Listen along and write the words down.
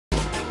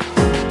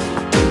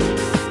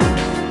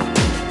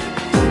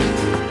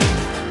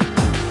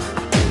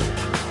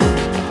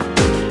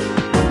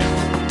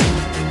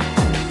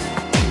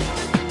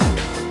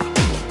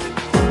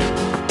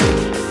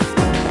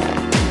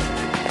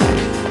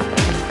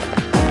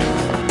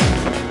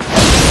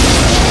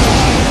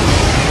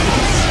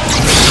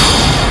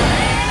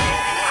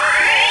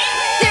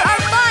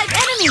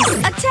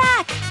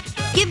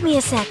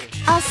sec.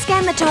 I'll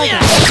scan the target.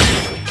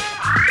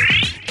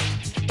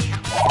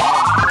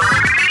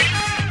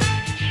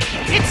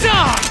 It's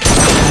on!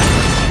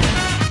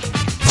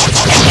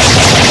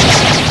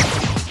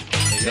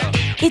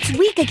 It's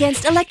weak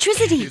against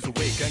electricity.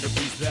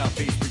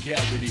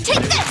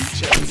 Take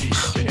this!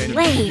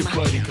 Lame.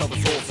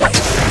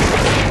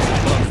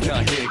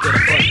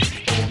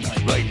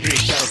 Right here,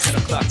 shadow 10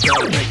 o'clock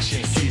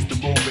direction. Seize the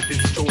moment,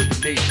 destroy the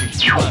nation.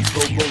 Rhyme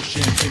slow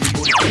motion, any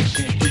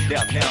motivation. Breathe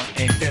out now,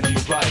 ain't then on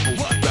arrival.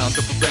 Round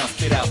up around,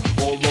 spit out,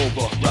 all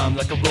over. Rhyme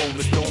like a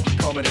rolling stone,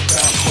 coming to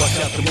crowd. Watch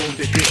out the moon,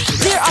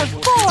 There are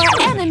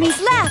 4 enemies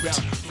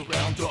left.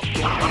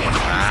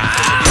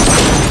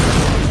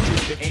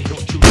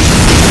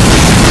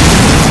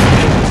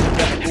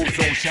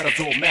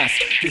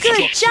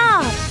 Good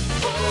job.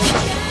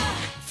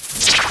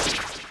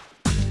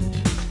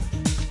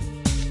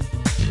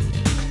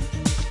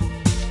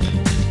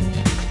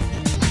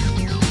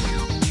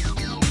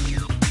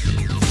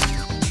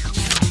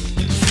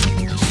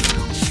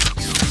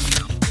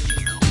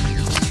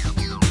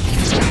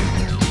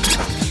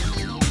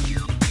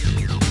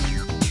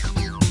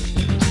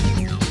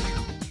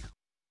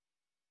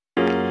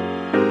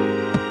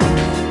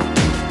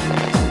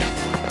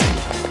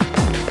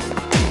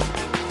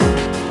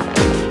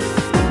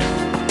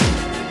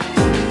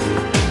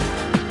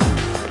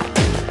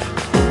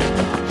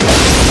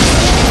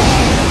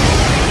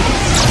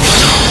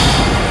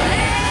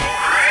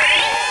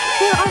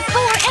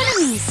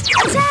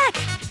 Attack!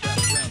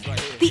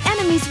 The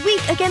enemy's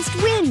weak against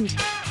wind.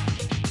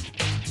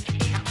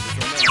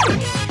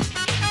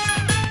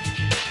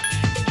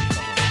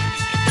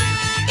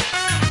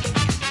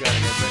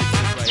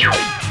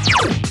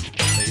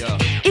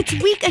 It's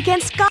weak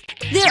against God.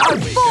 There are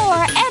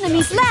 4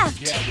 enemies left.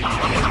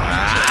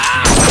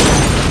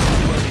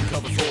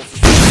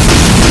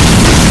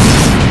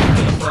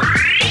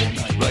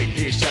 Right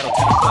here, shadow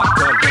 10 o'clock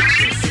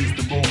direction. Seize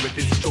the moment,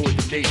 destroy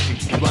the nation.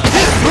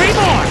 3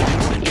 more!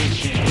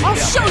 I'll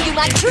show you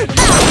my true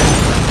power.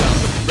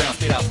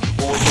 2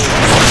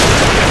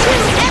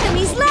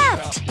 enemies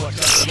left.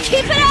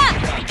 Keep it up.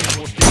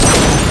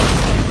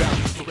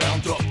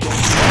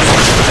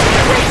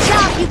 Good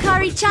job,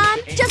 Yukari-chan.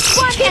 Just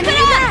 1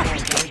 enemy left.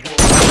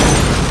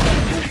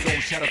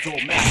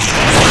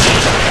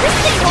 This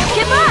thing won't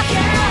give up.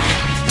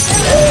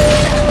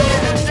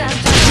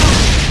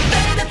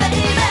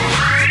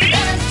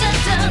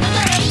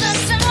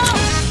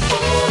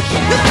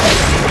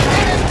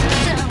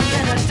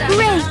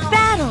 Great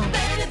battle!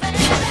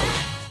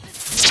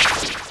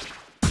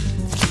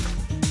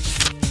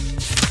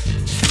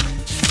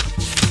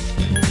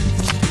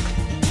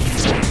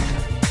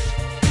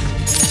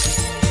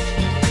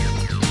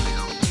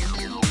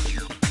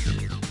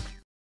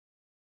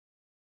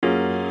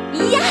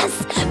 Yes!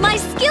 My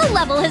skill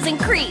level has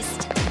increased!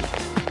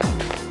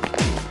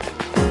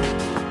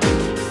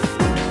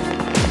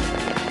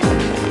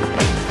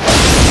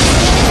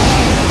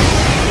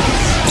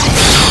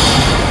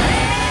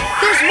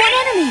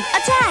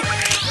 Attack!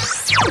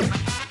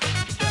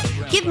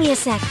 Give me a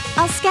sec.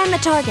 I'll scan the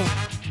target.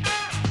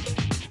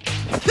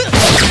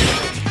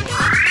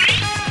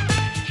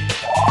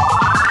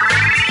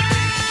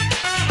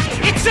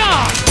 It's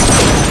on!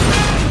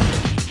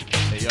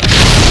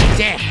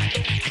 Damn!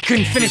 I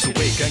couldn't finish it.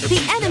 The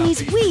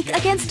enemy's weak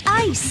against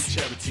ice.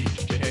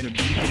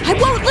 I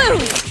won't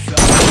lose!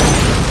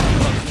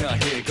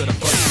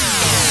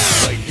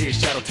 Right here,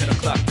 shadow 10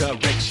 o'clock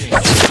direction.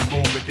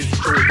 Moment,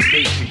 destroy the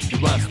nation. You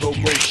rhyme slow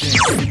motion,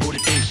 any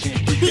motivation.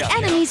 The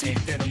enemy's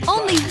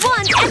only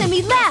 1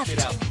 enemy left.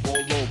 All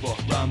over,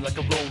 rhyme like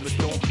a rolling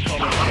stone.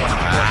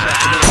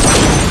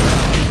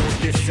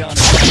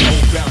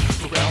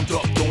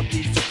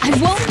 I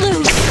won't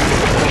lose.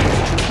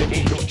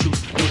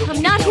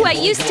 I'm not who I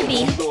used to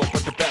be.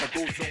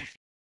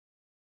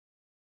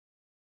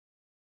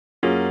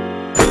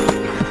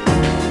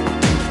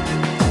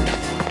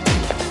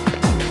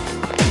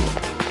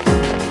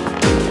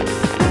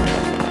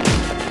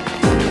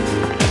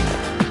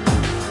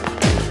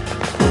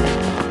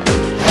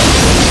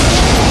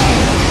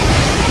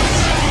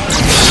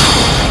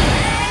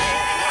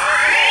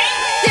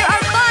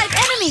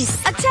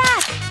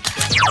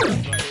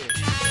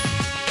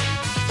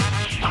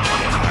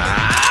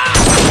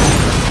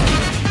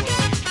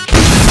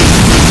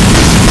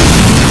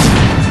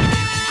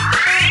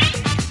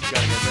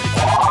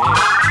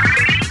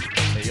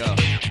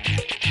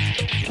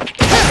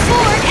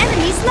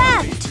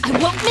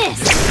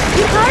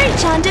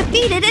 Yukari-chan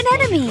defeated an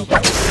enemy!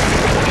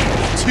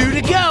 2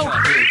 to go!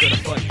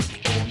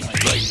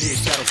 Right here,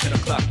 shadow 10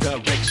 o'clock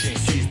direction.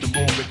 Seize the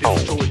moment,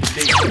 destroy the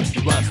nation.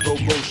 You rhyme slow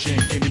motion,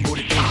 any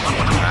motivation.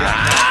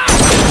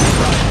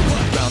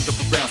 Round up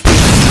around.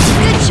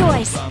 Good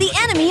choice! The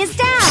enemy is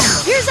down!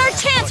 Here's our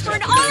chance for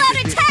an all-out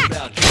attack!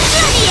 Let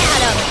me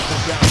at him!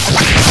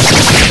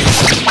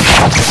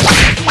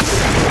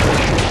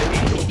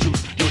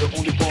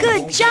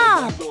 Good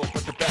job!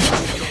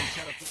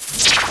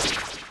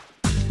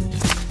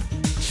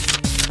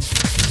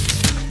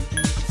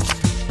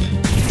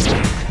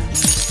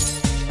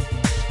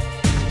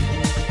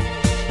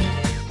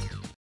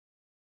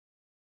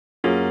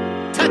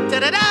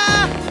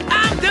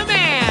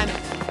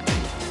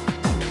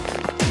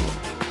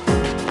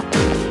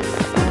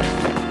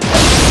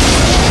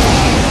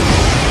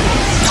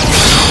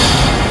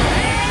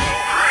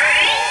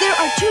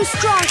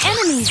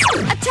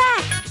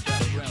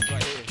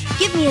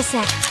 me a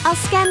sec. I'll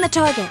scan the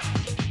target.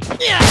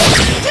 That's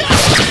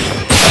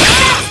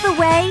the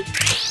way.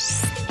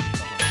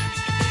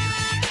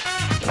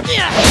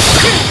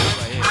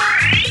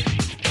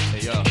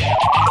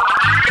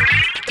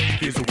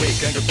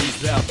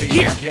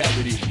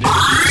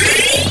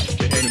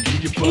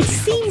 It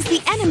seems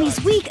the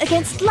enemy's weak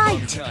against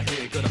light.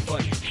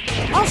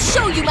 I'll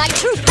show you my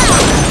true power.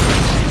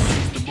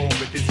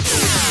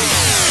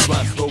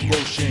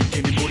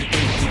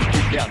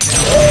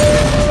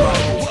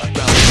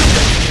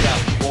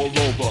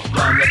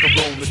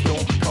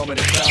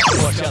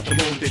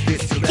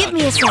 Give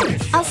me a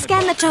sec. I'll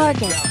scan the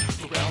target.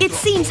 It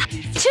seems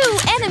 2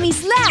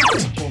 enemies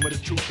left.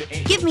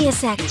 Give me a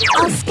sec.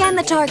 I'll scan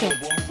the target.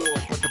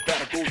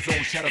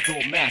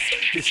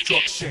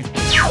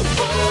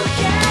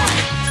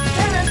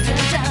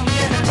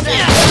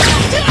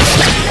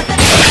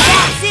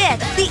 That's it.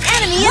 The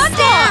enemy is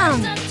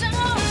down. 1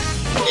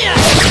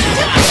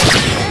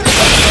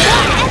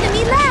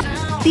 enemy left.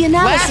 The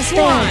analysis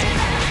failed.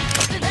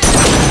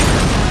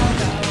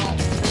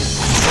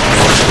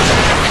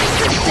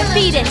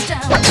 Defeated.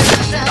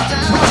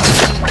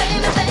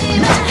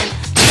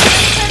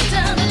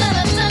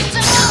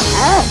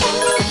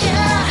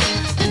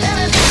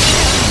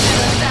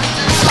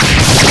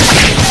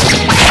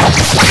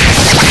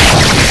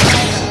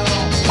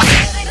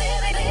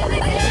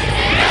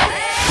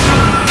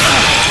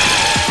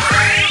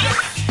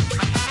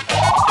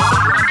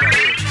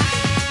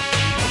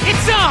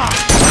 It's on!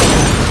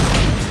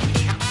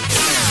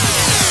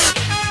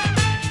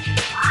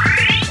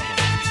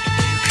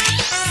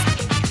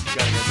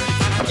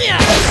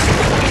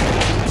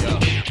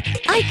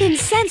 I can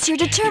sense your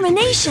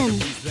determination.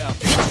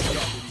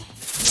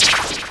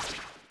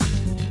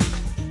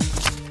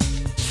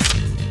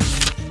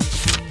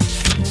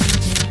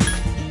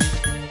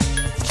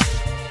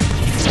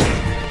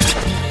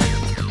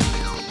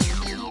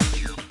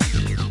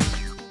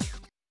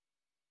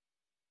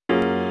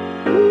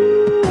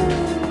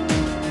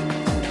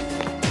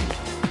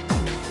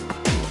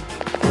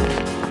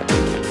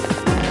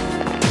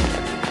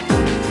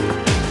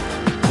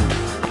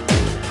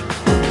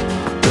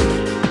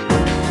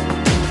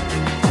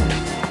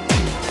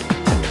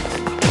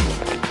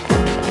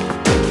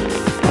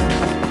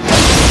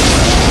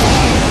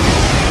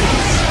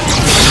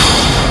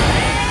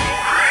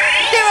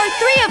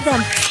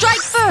 Them.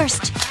 Strike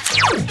first. 2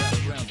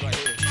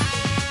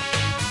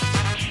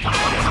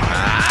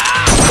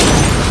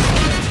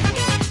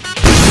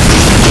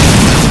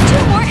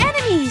 more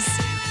enemies.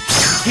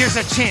 Here's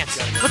a chance.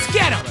 Let's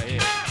get him.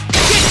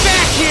 Get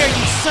back here,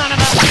 you son of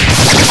a...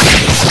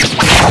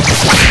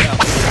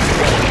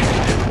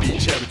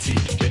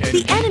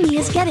 The enemy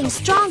is getting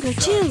stronger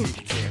too.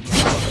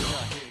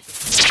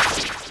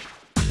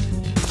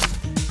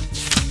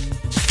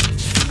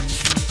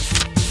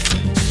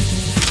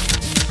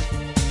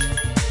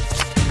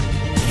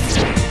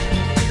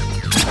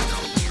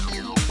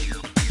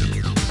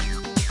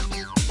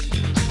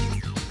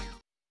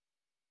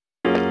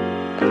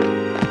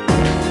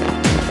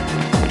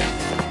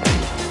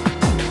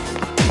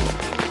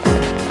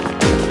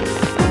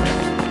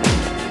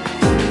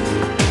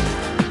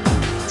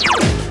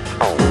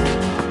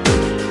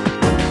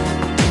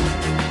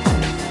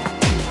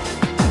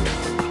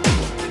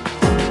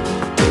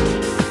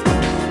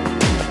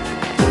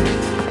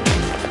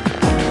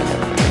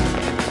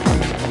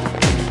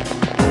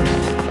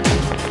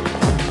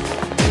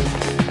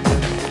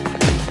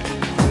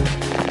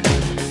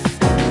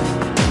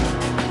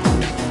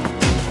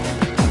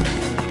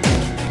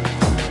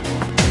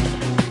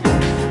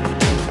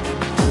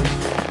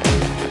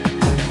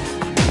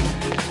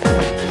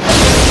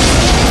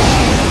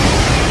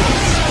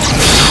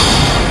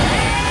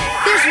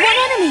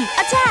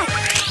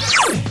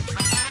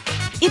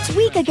 It's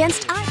weak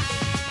against ice.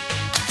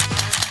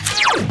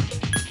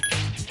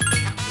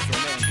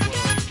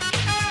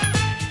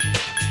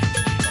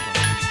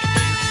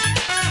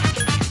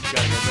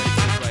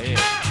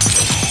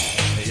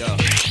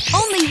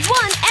 Only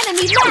 1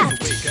 enemy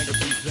left.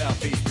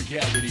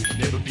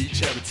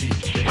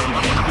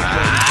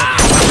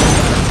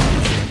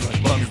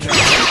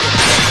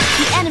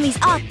 The enemy's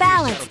off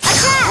balance.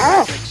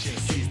 Attack!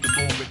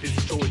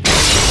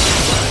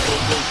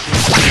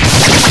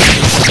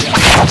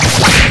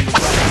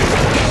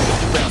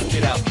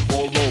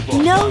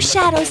 No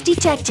shadows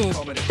detected.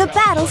 The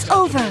battle's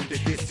over.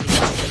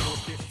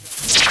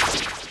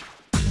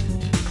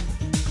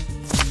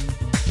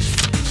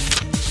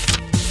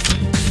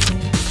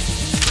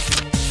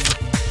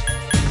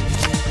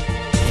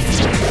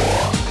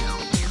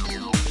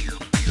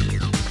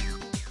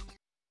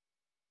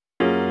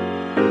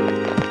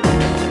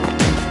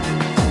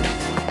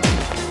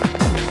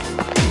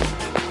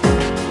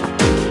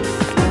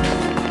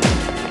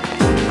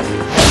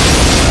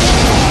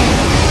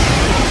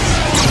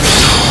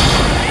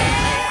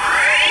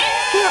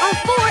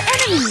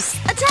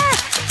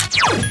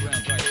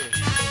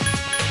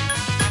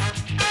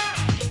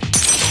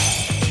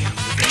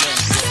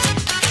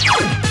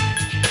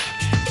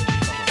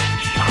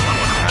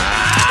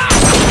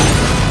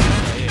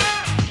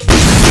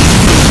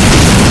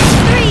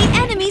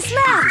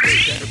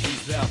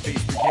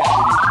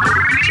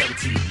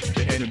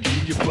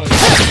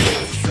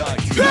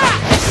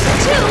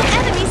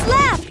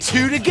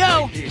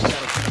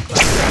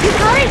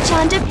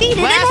 Karajan defeated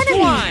an Last enemy!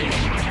 one!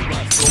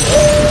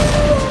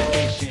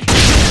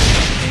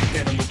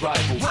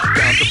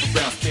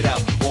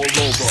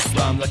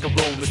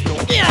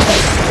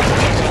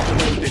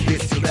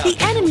 The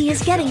enemy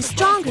is getting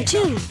stronger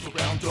too.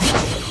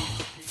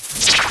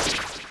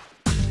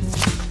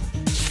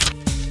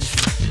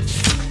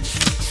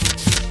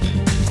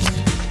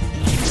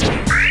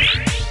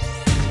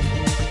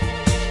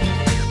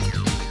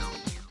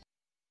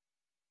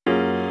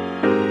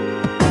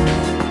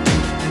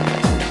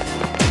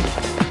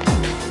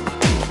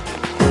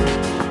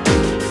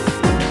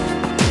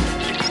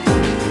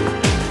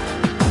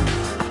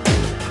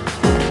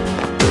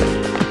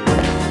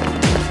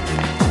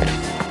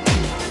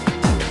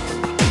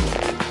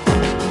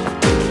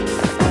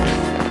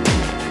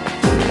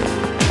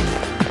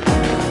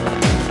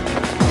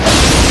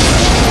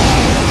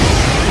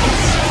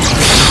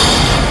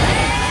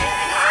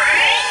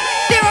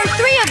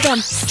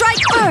 Strike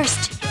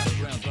first!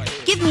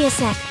 Give me a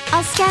sec.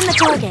 I'll scan the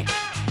target.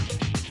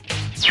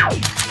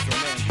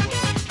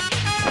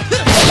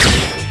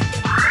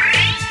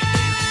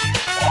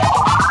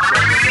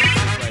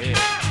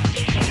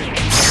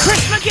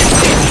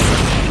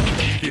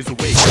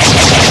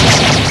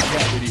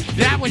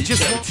 That one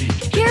just won't.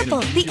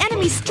 Careful, the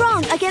enemy's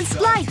strong against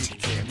light.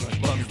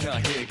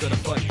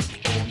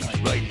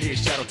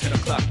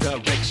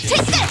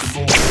 Take this!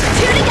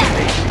 Two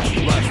together!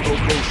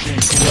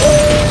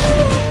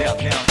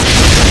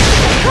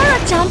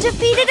 Karajan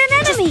defeated an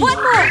enemy! Just one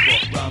more!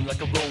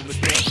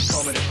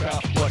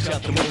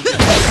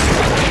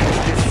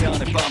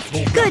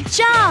 Good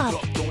job!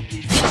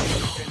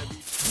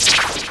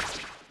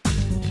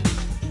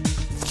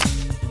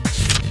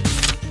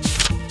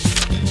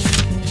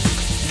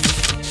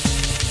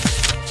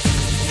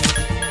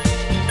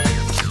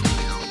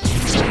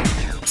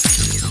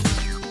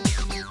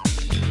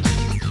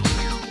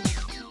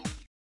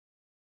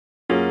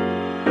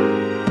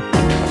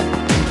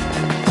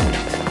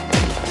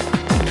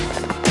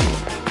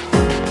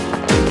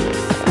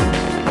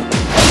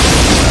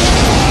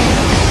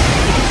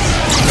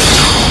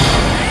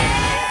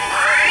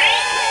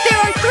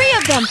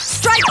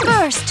 Strike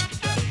first!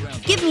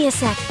 Give me a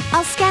sec.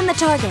 I'll scan the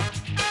target.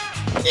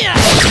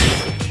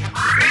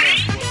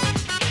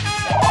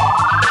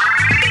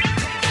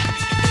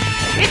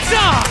 It's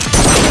on!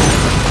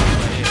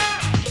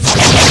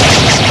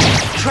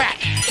 Crap!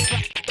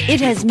 It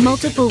has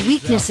multiple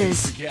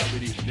weaknesses.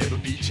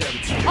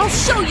 I'll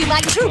show you my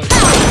true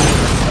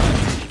power!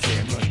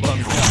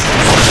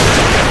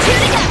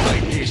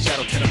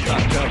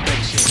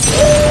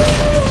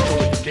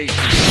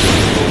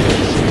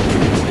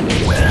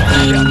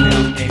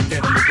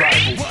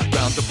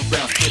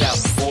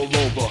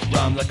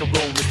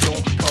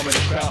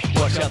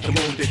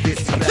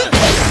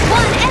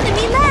 One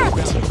enemy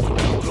left!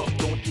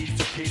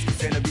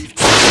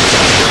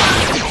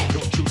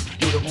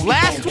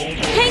 Last one!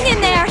 Hang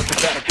in there!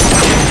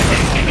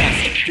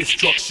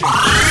 Destruction.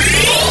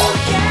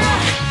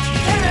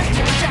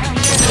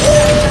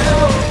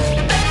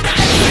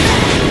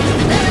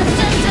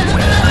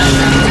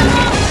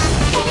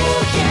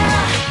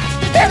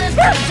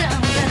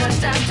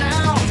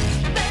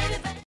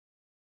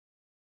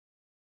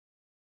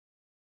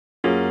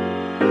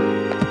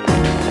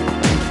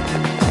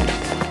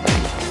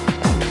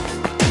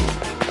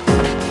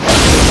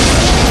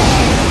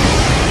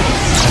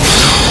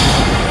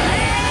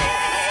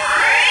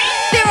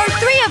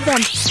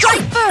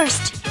 Strike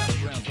first!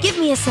 Give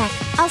me a sec.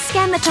 I'll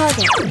scan the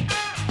target. Two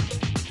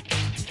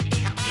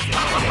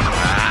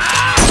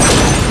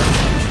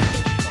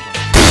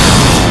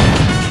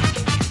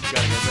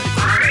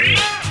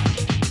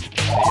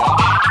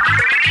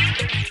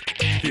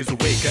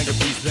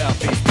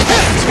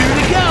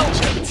to go!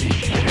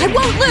 I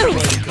won't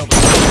lose!